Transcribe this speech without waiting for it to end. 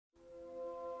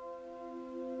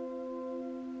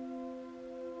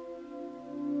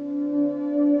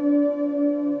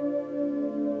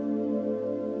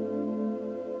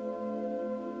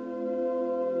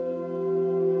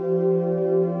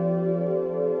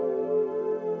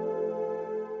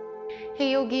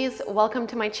Hey yogis, welcome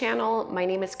to my channel. My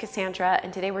name is Cassandra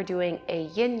and today we're doing a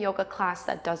Yin Yoga class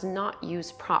that does not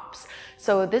use props.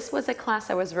 So this was a class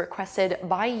that was requested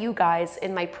by you guys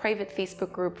in my private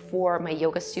Facebook group for my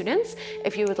yoga students.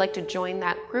 If you would like to join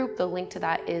that group, the link to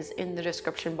that is in the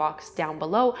description box down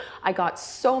below. I got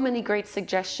so many great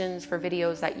suggestions for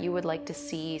videos that you would like to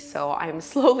see, so I'm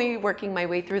slowly working my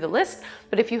way through the list.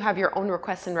 But if you have your own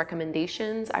requests and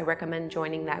recommendations, I recommend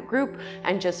joining that group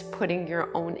and just putting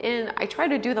your own in. I try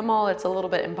to do them all. It's a little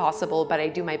bit impossible, but I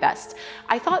do my best.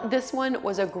 I thought this one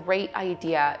was a great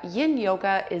idea. Yin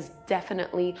Yoga is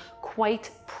definitely quite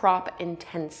prop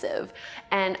intensive.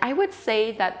 And I would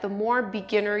say that the more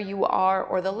beginner you are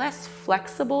or the less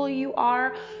flexible you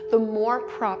are, the more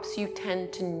props you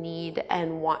tend to need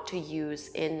and want to use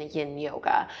in Yin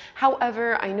Yoga.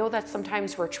 However, I know that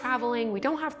sometimes we're traveling, we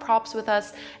don't have props with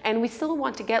us, and we still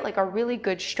want to get like a really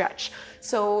good stretch.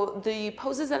 So the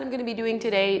poses that I'm going to be doing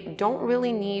today don't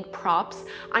really need props.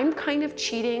 I'm kind of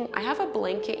cheating. I have a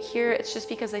blanket here. It's just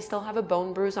because I still have a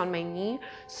bone bruise on my knee.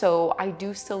 So I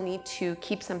do still need to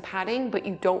keep some padding, but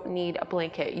you don't need a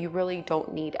blanket. You really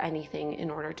don't need anything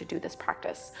in order to do this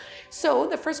practice. So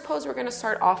the first pose we're going to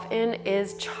start off in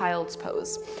is child's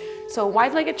pose. So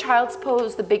wide-legged child's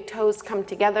pose, the big toes come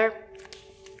together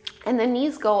and the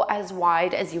knees go as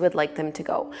wide as you would like them to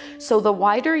go. So the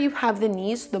wider you have the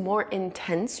knees, the more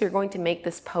intense you're going to make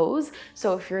this pose.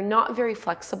 So if you're not very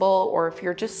flexible or if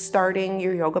you're just starting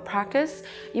your yoga practice,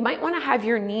 you might want to have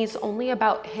your knees only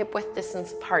about hip width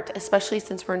distance apart, especially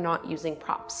since we're not using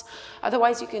props.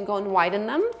 Otherwise, you can go and widen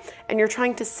them, and you're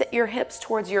trying to sit your hips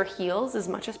towards your heels as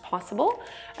much as possible,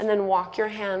 and then walk your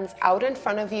hands out in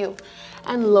front of you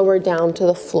and lower down to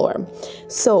the floor.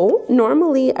 So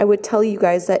normally I would tell you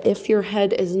guys that if your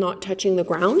head is not touching the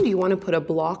ground, you want to put a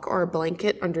block or a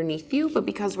blanket underneath you, but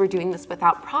because we're doing this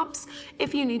without props,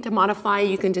 if you need to modify,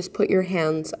 you can just put your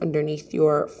hands underneath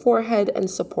your forehead and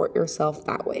support yourself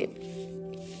that way.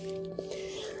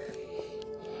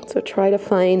 So try to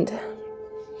find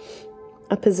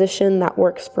a position that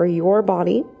works for your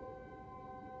body.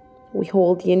 We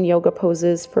hold Yin Yoga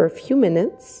poses for a few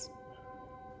minutes.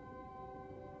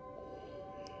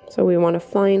 So we want to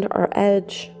find our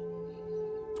edge,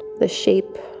 the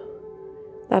shape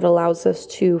that allows us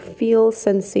to feel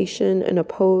sensation in a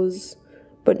pose,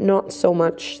 but not so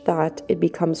much that it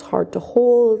becomes hard to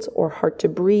hold or hard to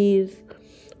breathe,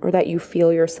 or that you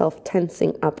feel yourself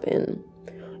tensing up in.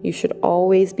 You should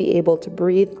always be able to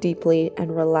breathe deeply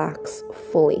and relax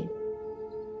fully.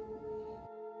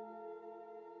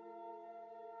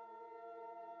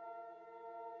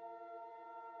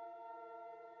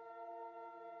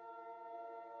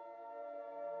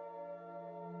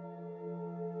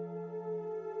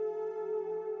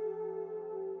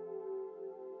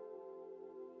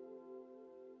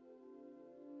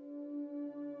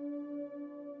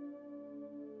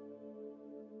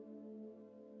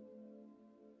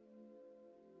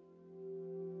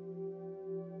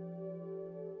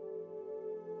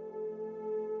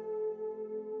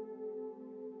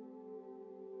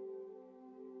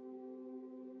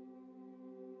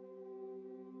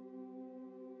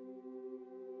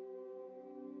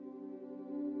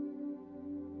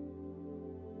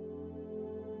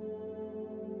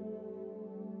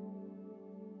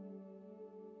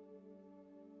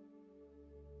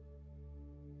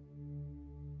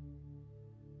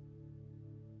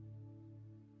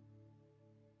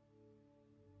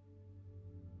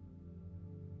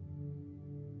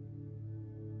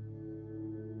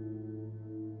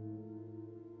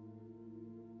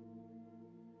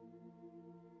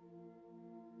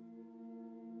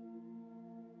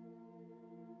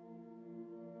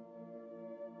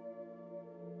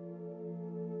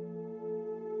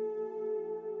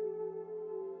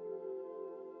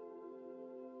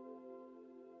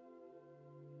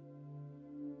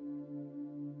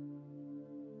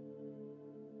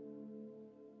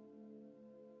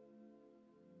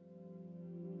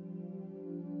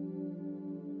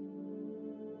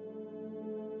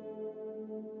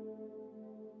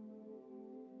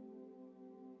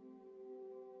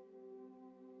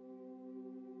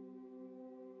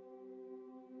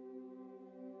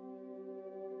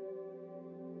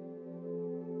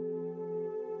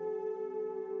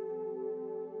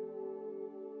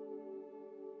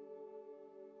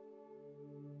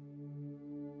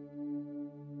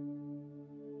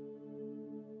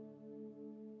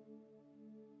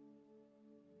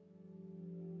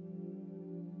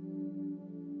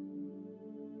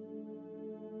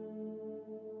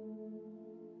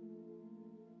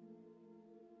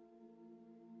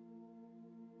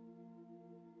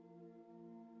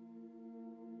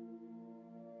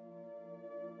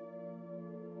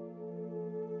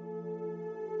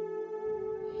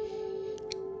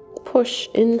 push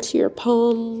into your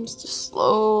palms. Just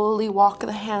slowly walk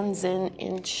the hands in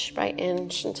inch by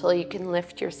inch until you can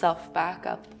lift yourself back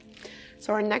up.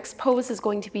 So our next pose is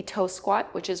going to be toe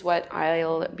squat, which is what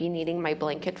I'll be needing my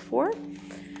blanket for.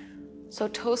 So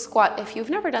toe squat, if you've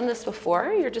never done this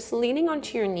before, you're just leaning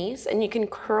onto your knees and you can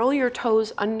curl your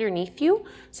toes underneath you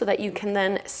so that you can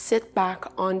then sit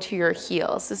back onto your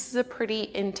heels. This is a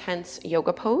pretty intense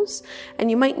yoga pose,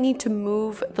 and you might need to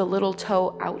move the little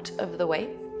toe out of the way.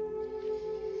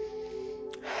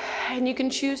 And you can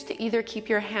choose to either keep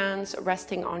your hands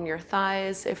resting on your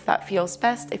thighs if that feels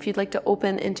best. If you'd like to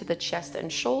open into the chest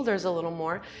and shoulders a little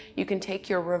more, you can take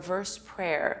your reverse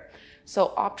prayer.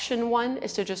 So option 1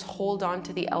 is to just hold on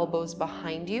to the elbows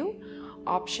behind you.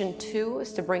 Option 2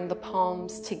 is to bring the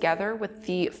palms together with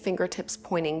the fingertips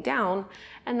pointing down.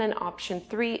 And then option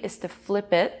 3 is to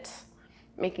flip it,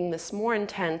 making this more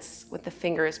intense with the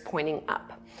fingers pointing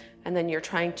up. And then you're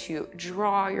trying to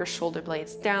draw your shoulder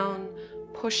blades down,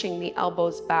 pushing the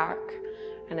elbows back,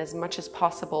 and as much as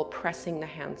possible, pressing the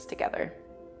hands together.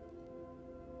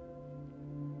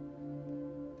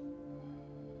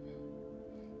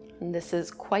 And this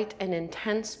is quite an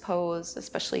intense pose,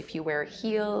 especially if you wear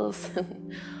heels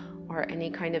or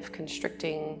any kind of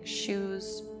constricting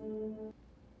shoes.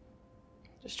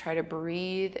 Just try to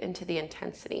breathe into the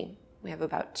intensity. We have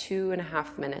about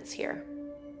 2.5 minutes here.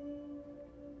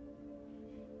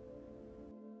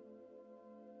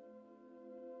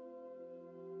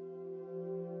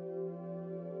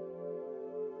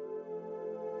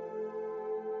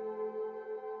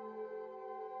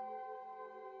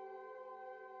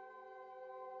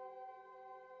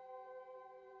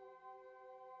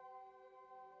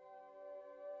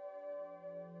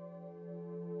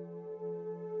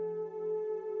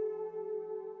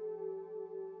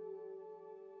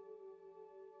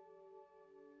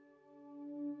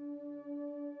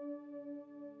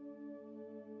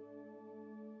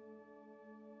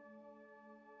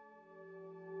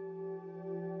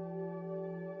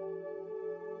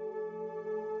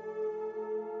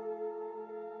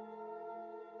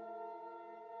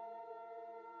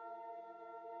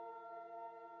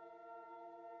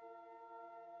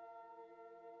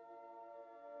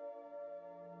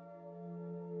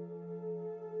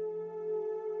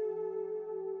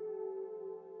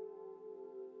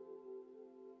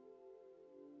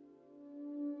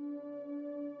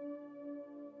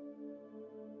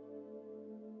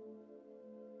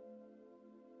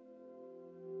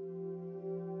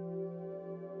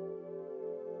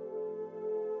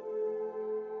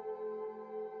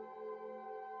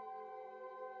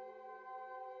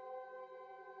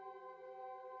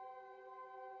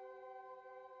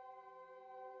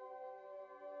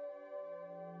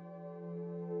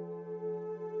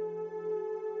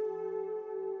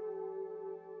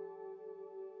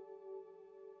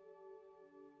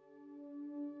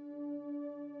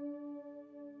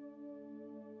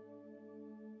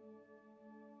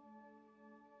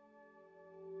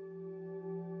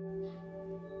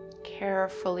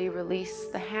 Carefully release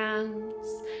the hands,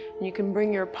 and you can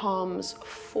bring your palms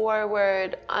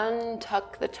forward,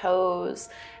 untuck the toes,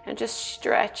 and just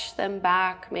stretch them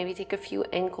back. Maybe take a few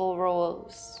ankle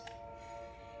rolls.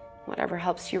 Whatever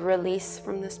helps you release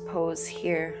from this pose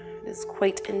here. It is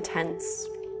quite intense.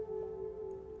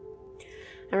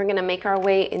 And we're going to make our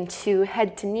way into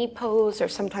head to knee pose, or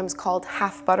sometimes called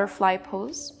half butterfly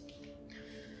pose.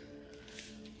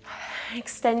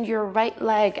 Extend your right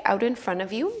leg out in front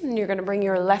of you, and you're going to bring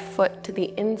your left foot to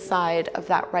the inside of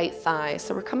that right thigh.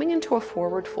 So we're coming into a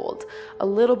forward fold. A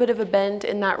little bit of a bend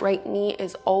in that right knee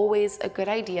is always a good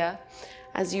idea.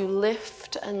 As you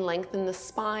lift and lengthen the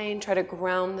spine, try to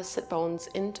ground the sit bones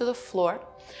into the floor.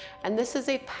 And this is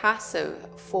a passive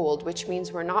fold, which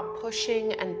means we're not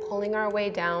pushing and pulling our way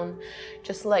down.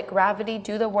 Just let gravity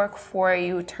do the work for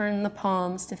you. Turn the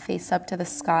palms to face up to the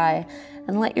sky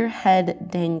and let your head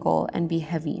dangle and be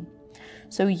heavy.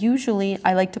 So usually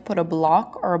I like to put a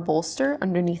block or a bolster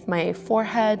underneath my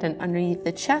forehead and underneath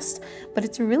the chest, but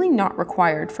it's really not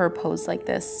required for a pose like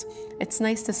this. It's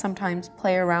nice to sometimes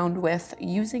play around with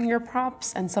using your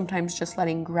props and sometimes just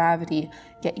letting gravity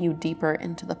get you deeper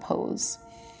into the pose.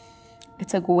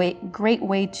 It's a great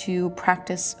way to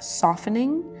practice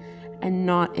softening and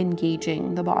not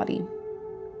engaging the body.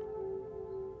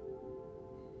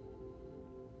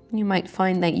 You might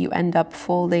find that you end up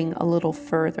folding a little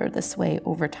further this way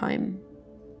over time.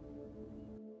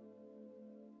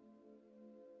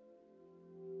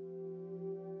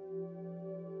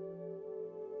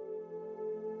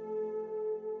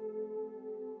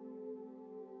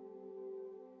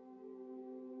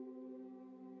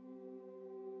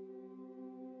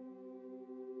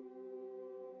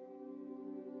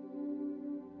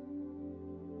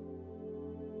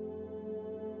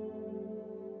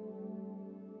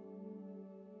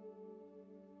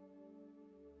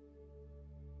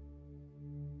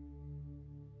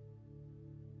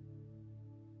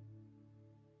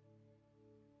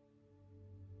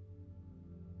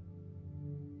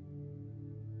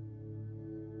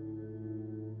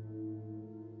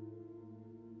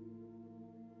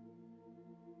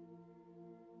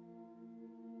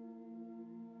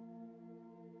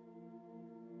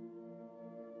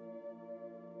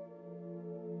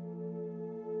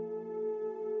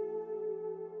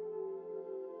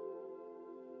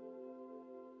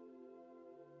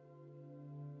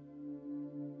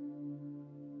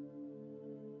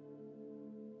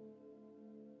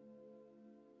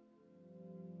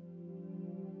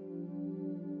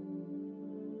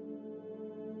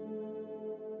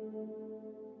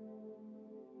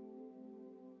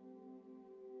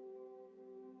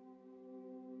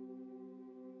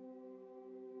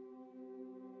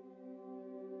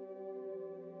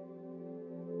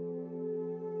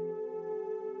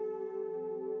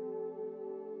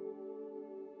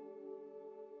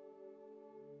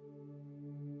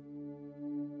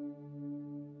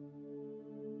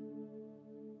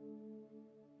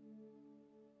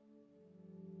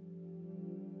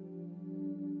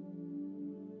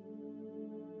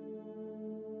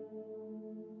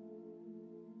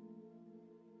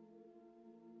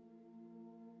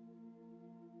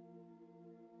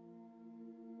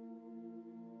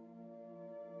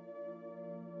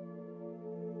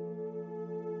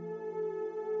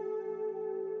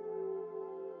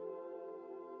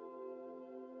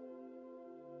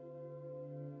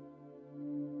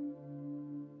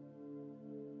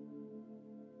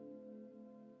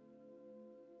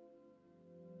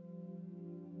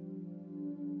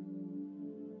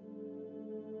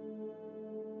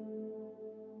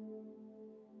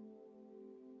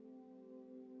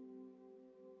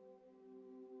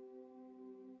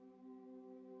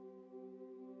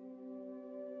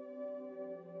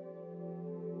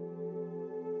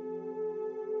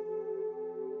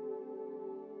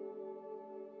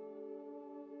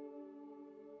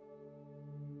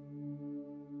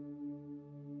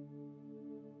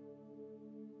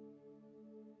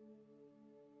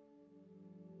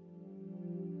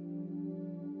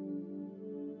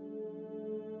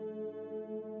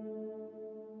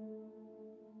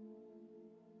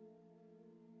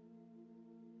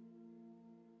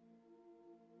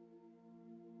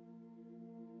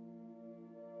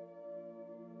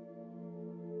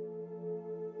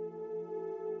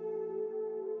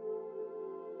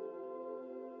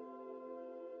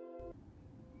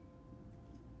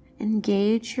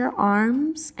 Engage your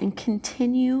arms and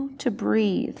continue to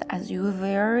breathe as you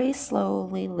very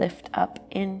slowly lift up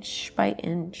inch by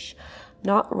inch,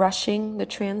 not rushing the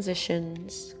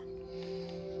transitions,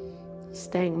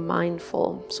 staying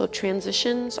mindful. So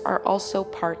transitions are also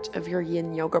part of your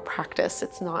Yin Yoga practice.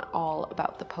 It's not all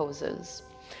about the poses.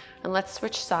 And let's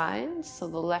switch sides. So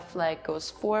the left leg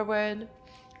goes forward.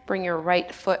 Bring your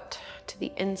right foot to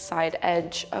the inside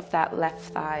edge of that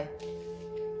left thigh.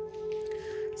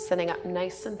 Sitting up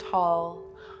nice and tall,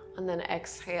 and then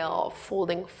exhale,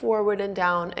 folding forward and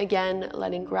down. Again,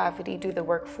 letting gravity do the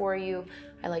work for you.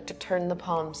 I like to turn the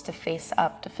palms to face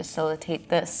up to facilitate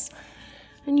this.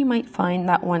 And you might find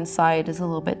that one side is a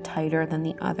little bit tighter than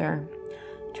the other.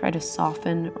 Try to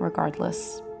soften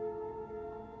regardless.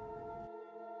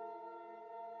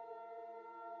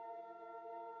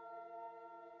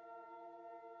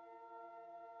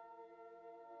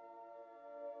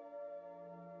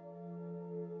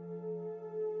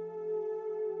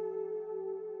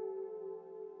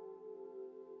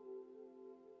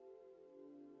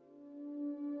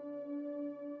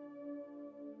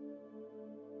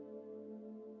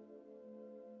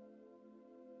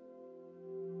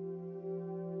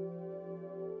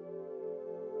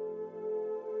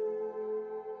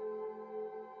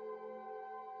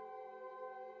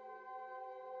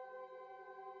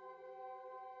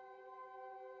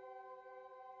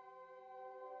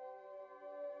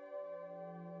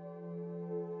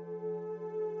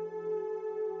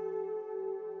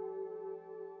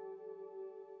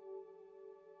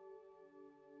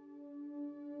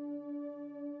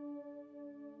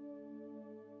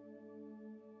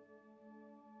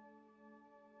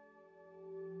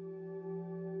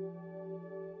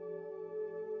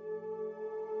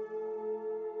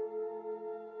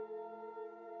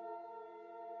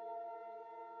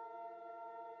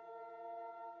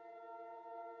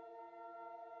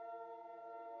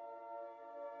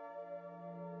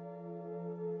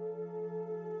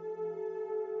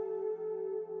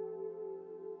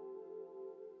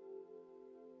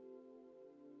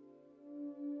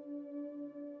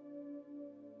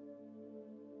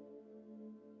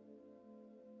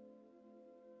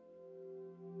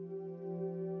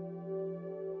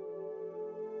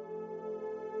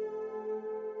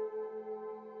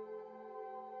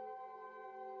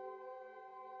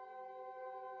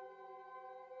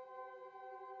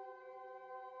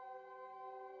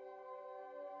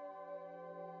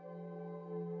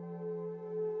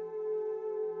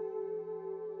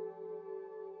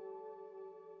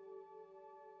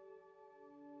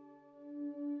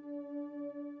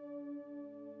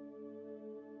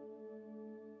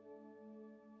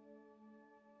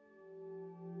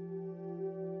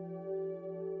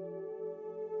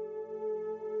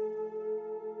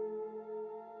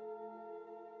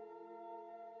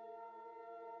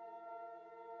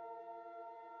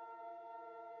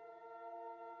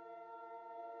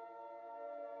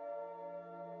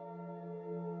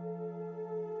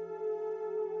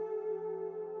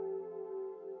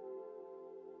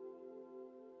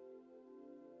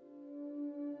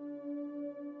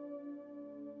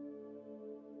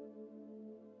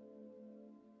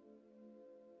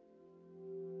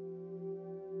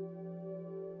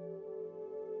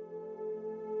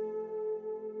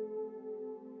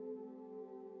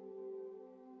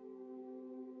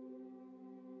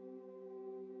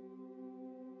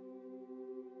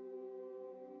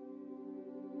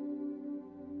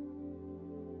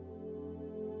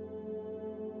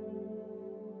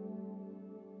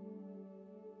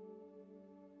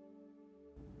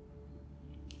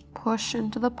 Push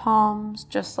into the palms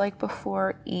just like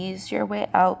before. Ease your way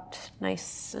out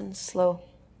nice and slow.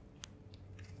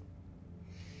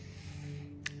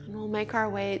 And we'll make our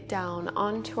way down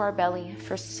onto our belly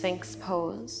for Sphinx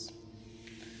pose.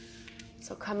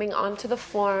 So coming onto the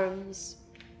forms,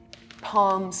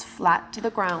 palms flat to the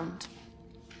ground.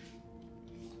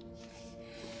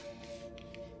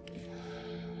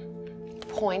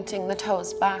 Pointing the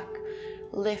toes back,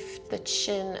 lift the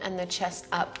chin and the chest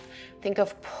up. Think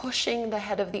of pushing the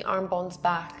head of the arm bones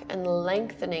back and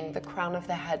lengthening the crown of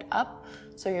the head up,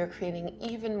 so you're creating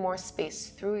even more space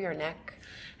through your neck.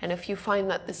 And if you find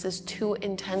that this is too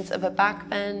intense of a back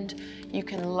bend, you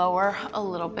can lower a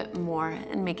little bit more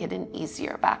and make it an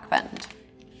easier back bend.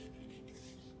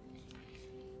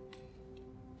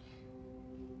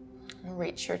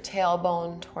 Reach your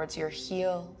tailbone towards your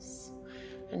heels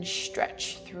and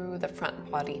stretch through the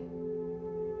front body.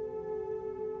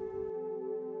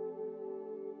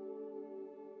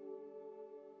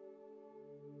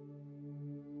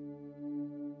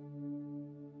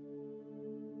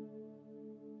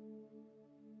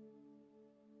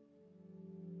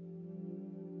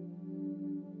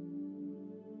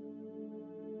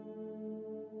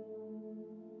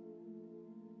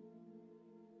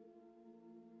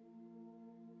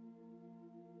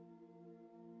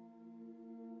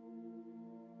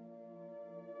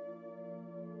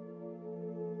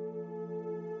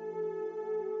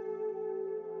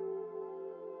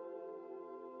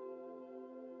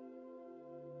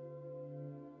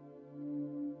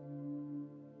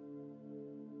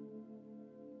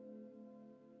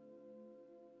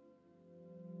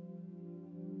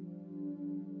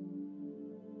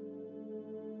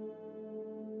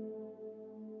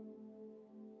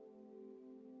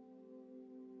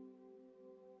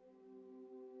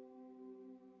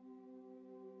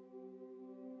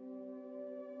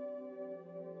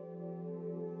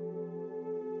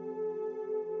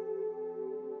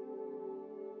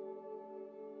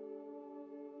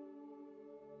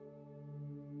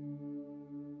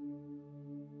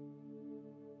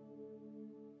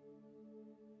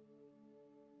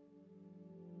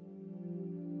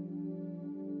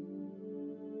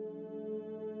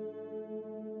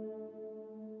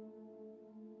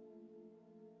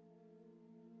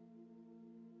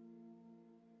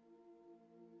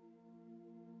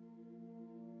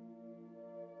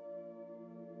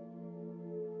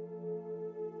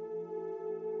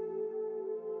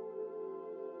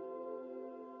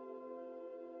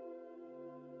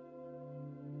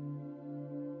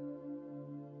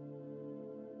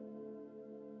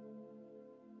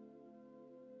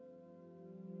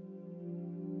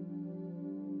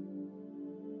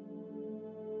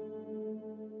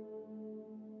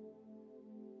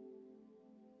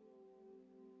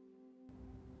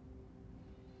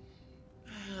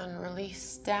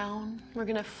 face down. We're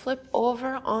gonna flip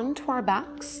over onto our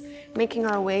backs, making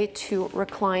our way to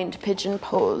reclined pigeon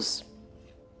pose.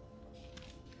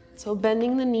 So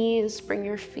bending the knees, bring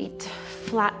your feet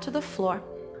flat to the floor.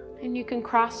 And you can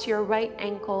cross your right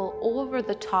ankle over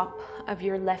the top of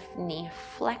your left knee.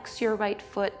 Flex your right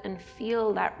foot and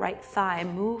feel that right thigh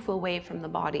move away from the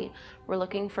body. We're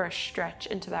looking for a stretch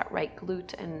into that right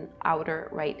glute and outer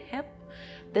right hip.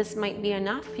 This might be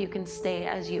enough. You can stay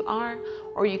as you are,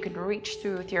 or you can reach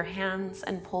through with your hands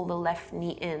and pull the left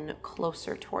knee in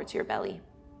closer towards your belly.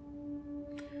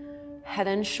 Head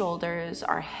and shoulders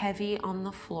are heavy on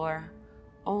the floor,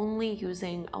 only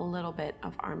using a little bit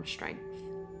of arm strength.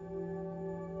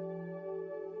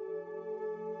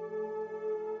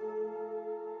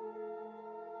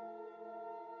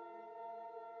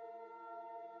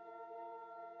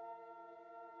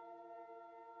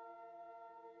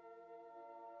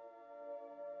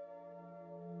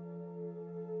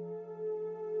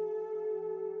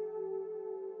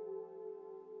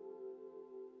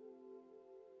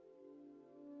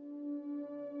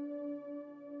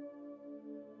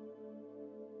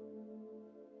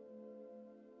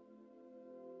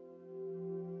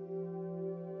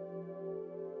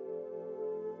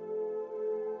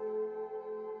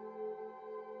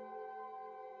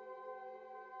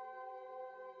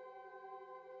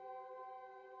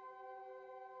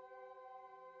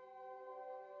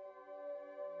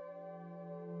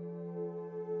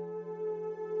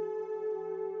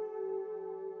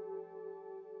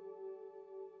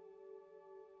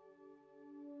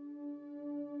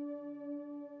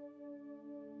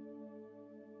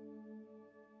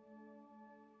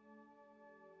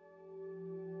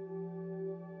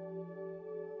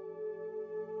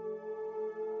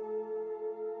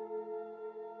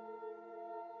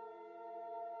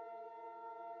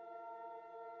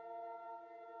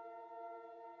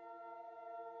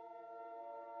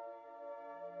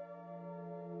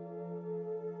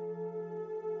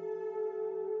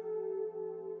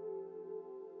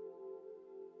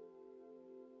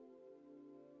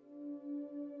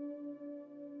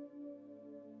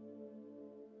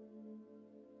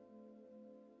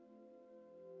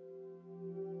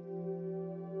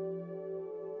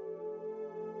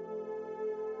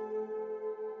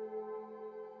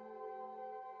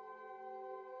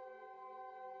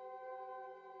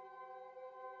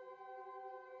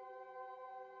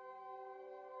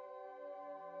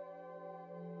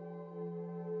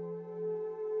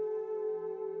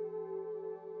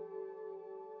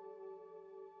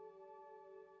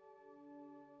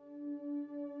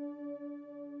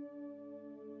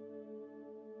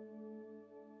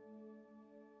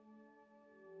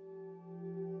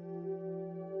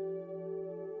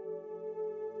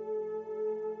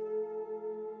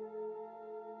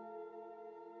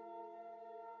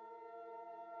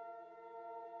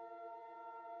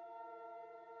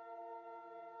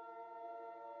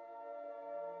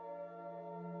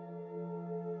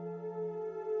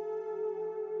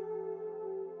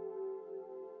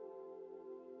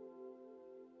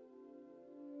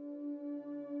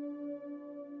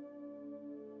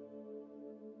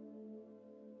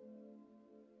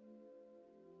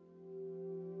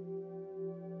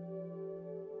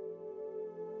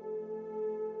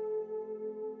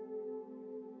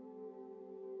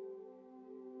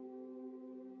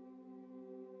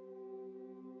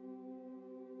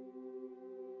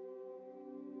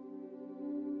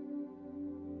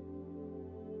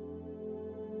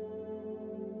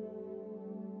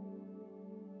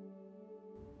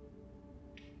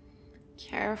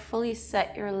 Carefully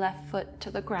set your left foot to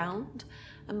the ground.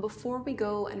 And before we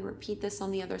go and repeat this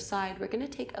on the other side, we're going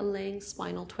to take a laying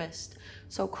spinal twist.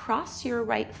 So cross your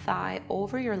right thigh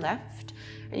over your left,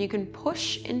 and you can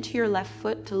push into your left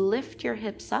foot to lift your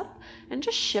hips up and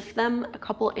just shift them a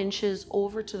couple inches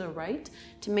over to the right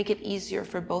to make it easier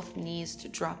for both knees to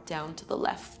drop down to the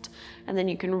left. And then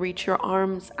you can reach your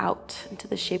arms out into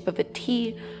the shape of a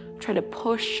T. Try to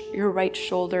push your right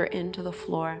shoulder into the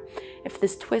floor. If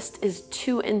this twist is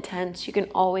too intense, you can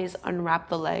always unwrap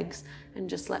the legs and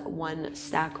just let one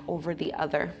stack over the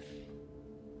other.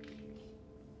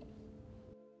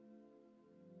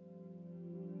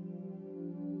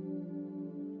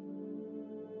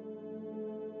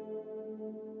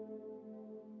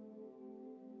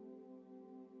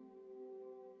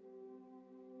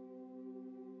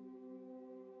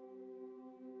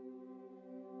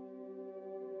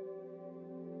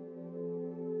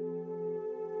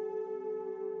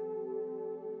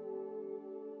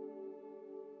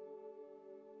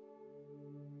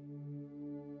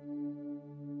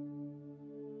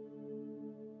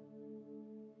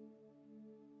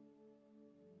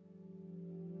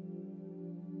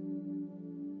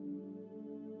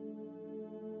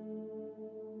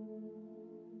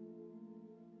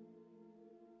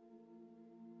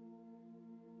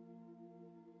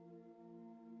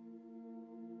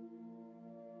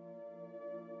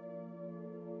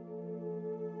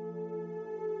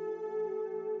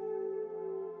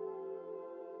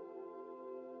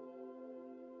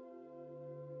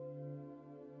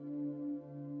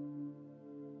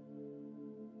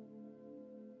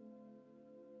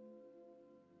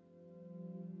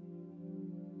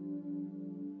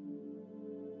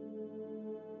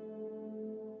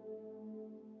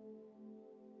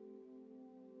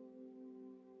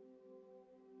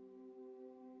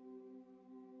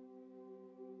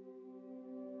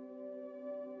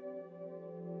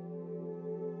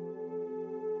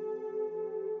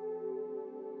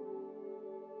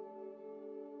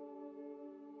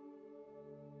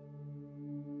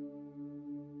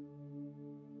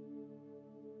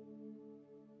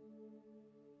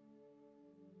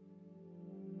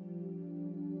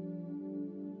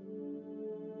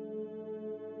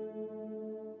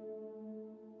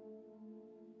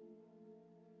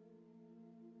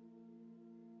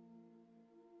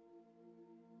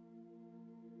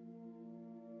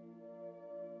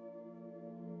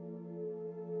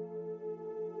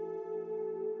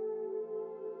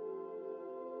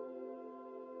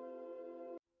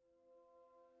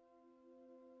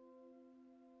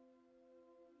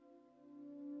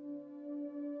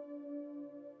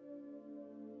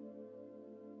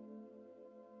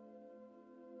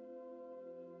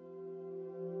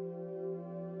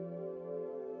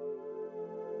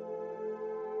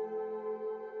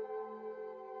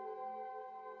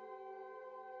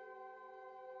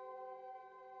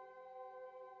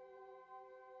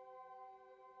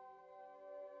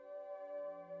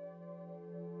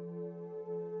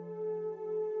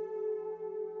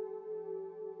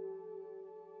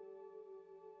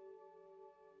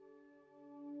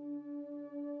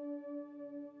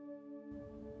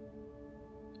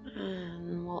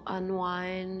 We'll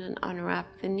unwind and unwrap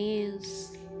the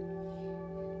knees,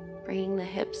 bringing the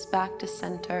hips back to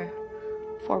center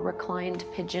for reclined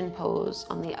pigeon pose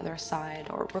on the other side,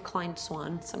 or reclined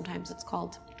swan, sometimes it's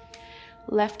called.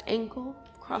 Left ankle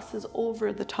crosses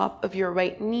over the top of your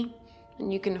right knee,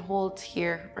 and you can hold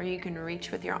here, or you can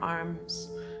reach with your arms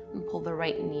and pull the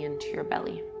right knee into your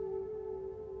belly.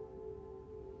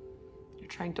 You're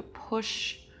trying to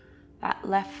push that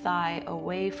left thigh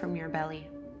away from your belly.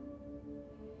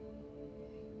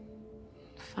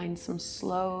 Find some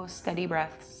slow, steady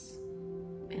breaths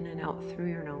in and out through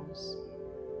your nose.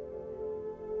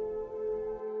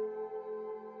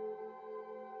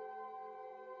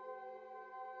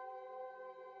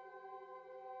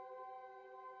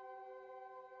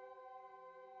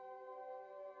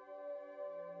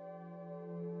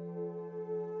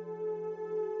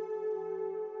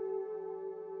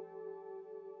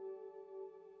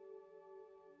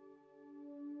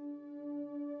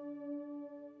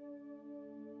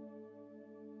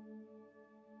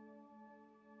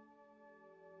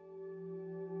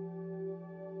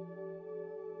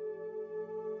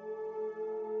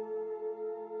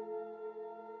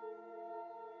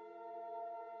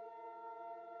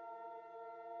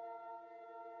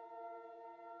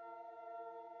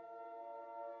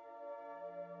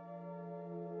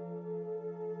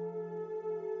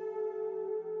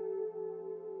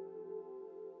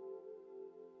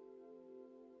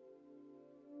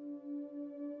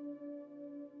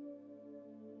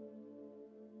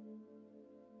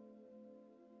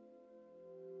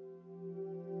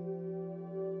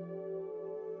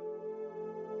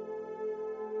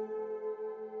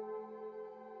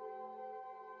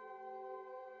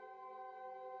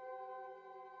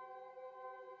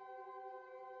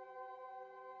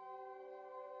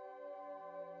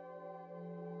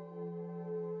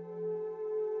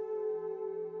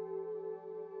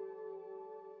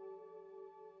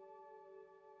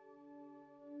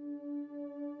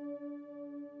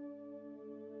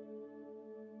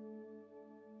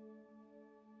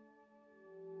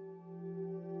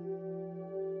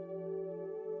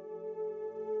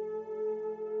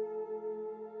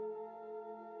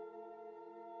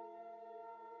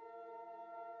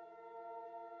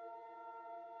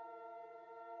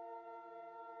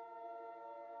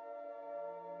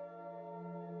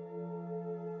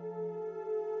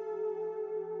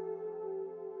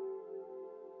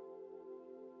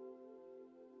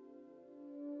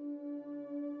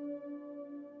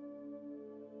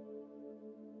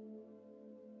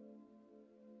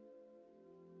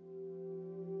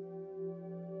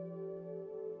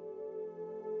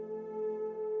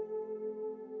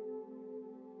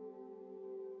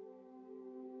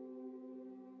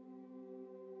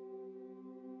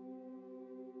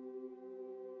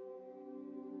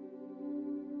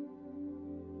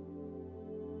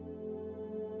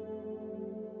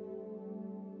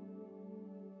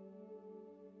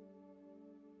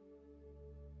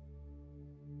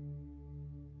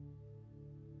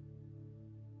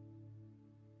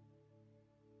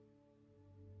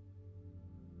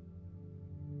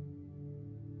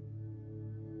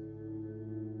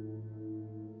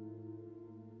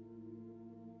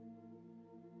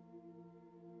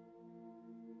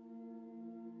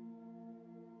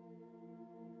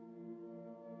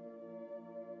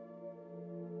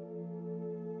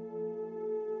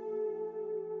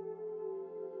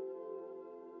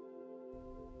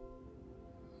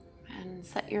 And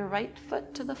set your right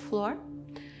foot to the floor.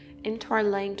 Into our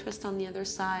lying twist on the other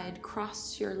side,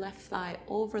 cross your left thigh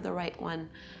over the right one.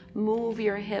 Move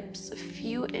your hips a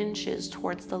few inches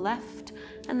towards the left,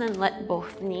 and then let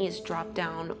both knees drop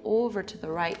down over to the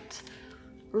right.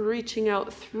 Reaching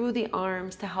out through the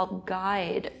arms to help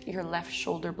guide your left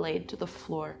shoulder blade to the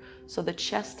floor. So the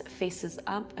chest faces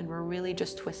up and we're really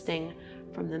just twisting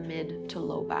from the mid to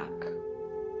low back.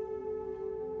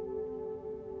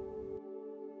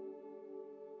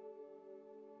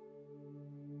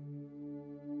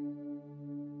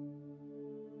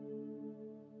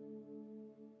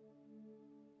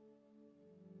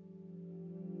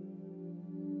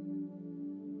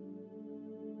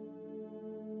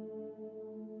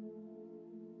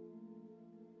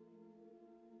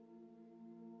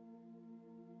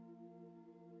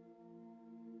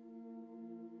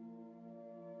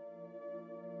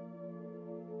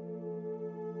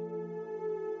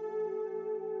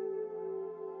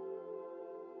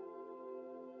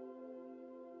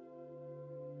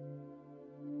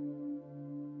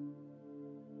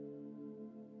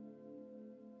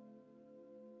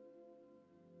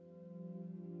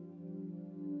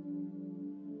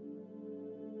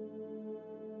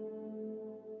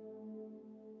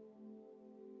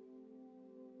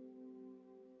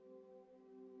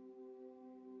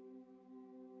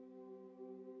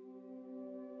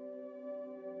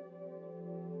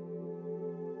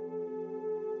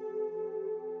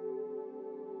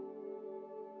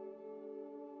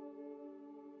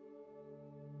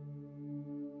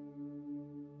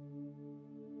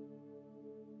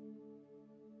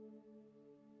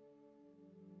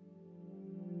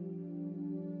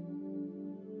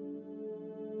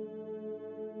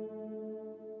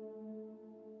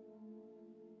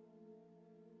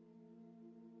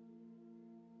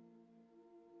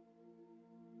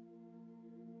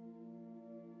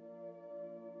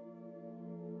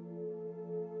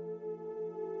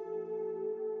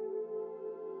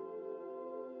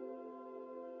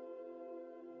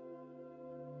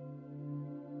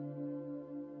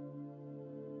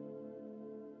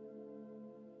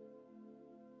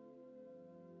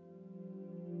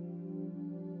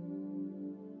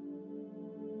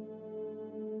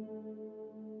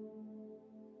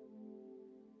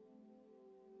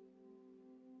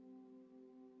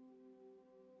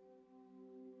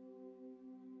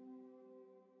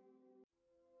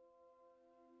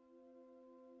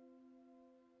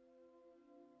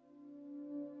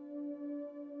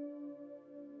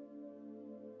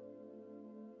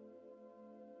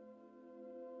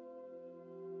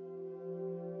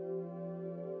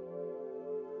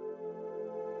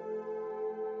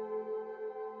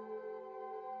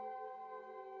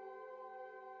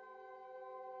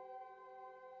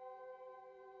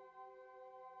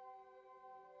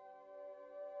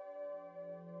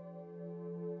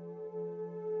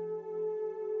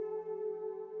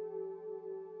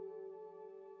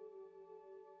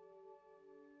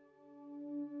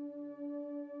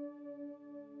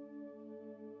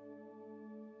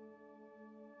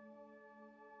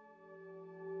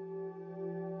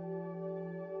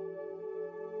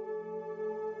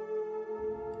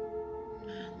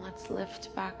 Let's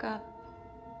lift back up,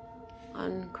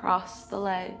 uncross the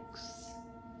legs,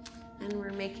 and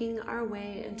we're making our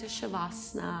way into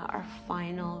Shavasana, our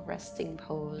final resting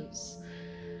pose.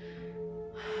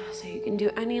 So you can do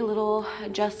any little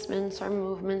adjustments or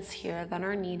movements here that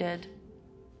are needed.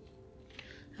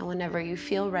 And whenever you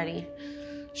feel ready,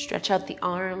 stretch out the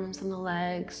arms and the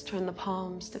legs, turn the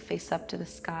palms to face up to the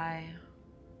sky.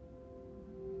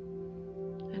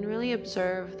 And really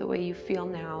observe the way you feel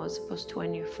now as opposed to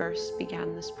when you first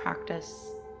began this practice.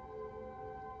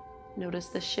 Notice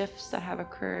the shifts that have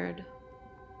occurred,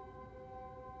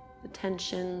 the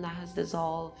tension that has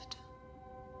dissolved.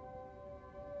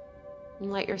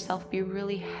 And let yourself be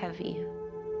really heavy,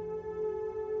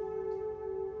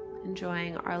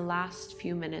 enjoying our last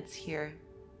few minutes here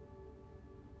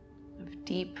of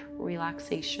deep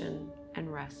relaxation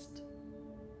and rest.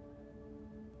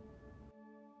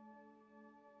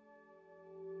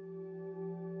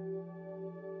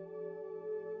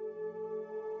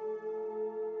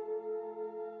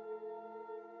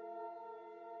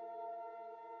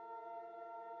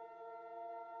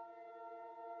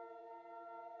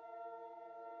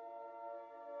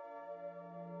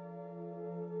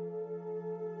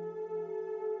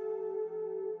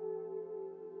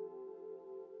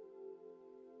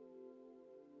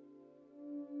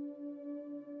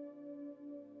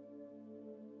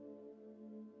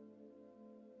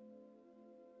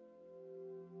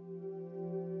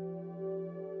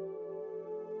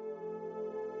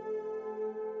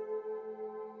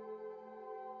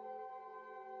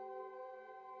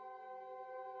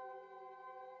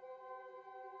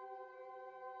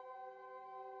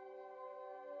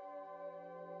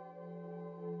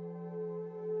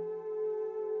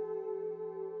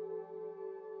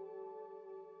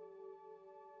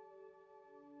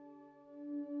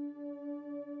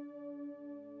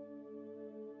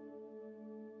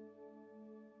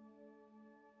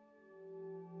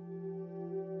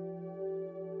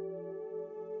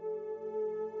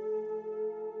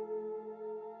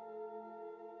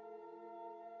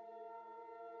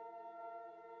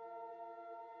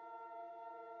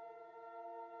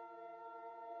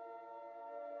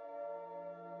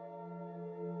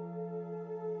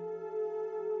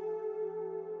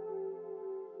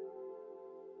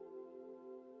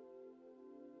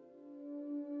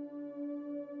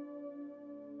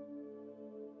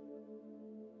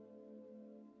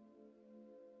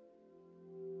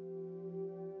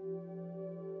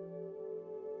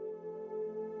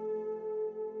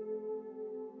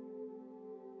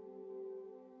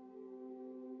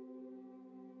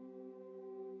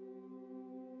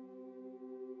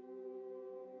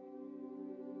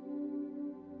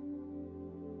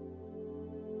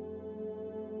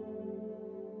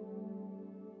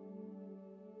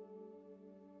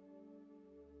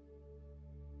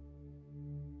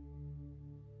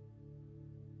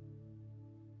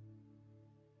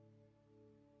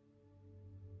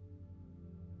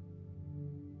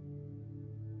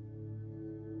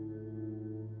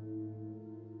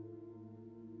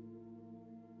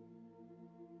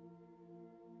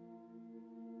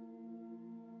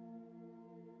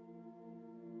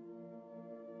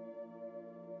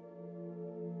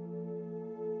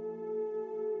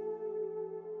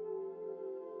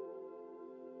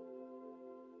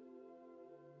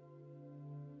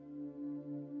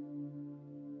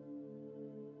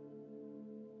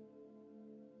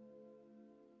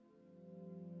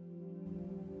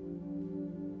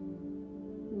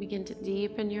 Begin to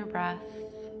deepen your breath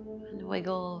and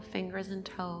wiggle fingers and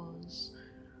toes,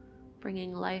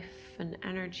 bringing life and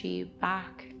energy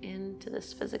back into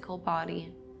this physical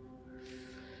body.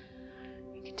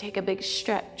 You can take a big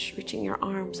stretch, reaching your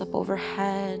arms up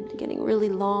overhead, getting really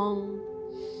long.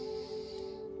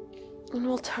 And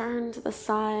we'll turn to the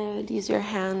side, use your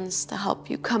hands to help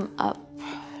you come up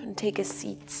and take a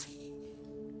seat,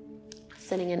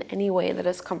 sitting in any way that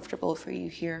is comfortable for you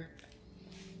here.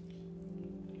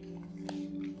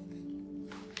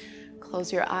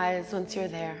 Close your eyes once you're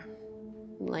there.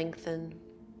 Lengthen.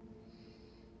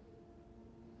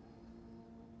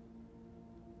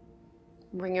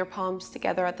 Bring your palms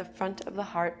together at the front of the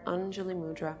heart, Anjali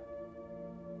Mudra.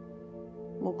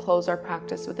 We'll close our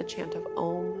practice with a chant of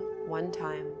Om one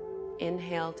time.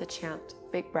 Inhale to chant.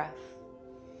 Big breath.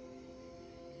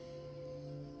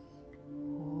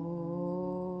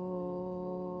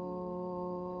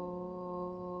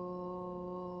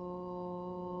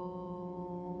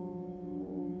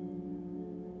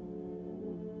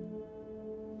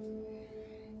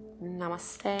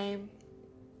 Namaste.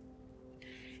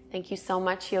 Thank you so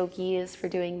much, yogis, for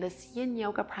doing this yin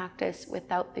yoga practice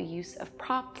without the use of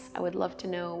props. I would love to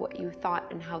know what you thought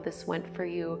and how this went for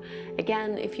you.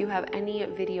 Again, if you have any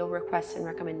video requests and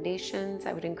recommendations,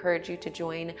 I would encourage you to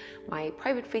join my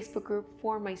private Facebook group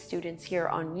for my students here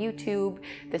on YouTube.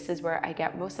 This is where I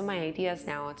get most of my ideas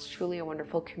now. It's truly a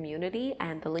wonderful community,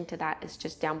 and the link to that is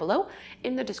just down below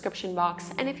in the description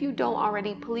box. And if you don't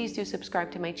already, please do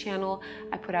subscribe to my channel.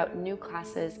 I put out new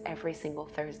classes every single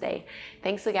Thursday.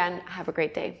 Thanks again. Have a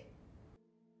great day.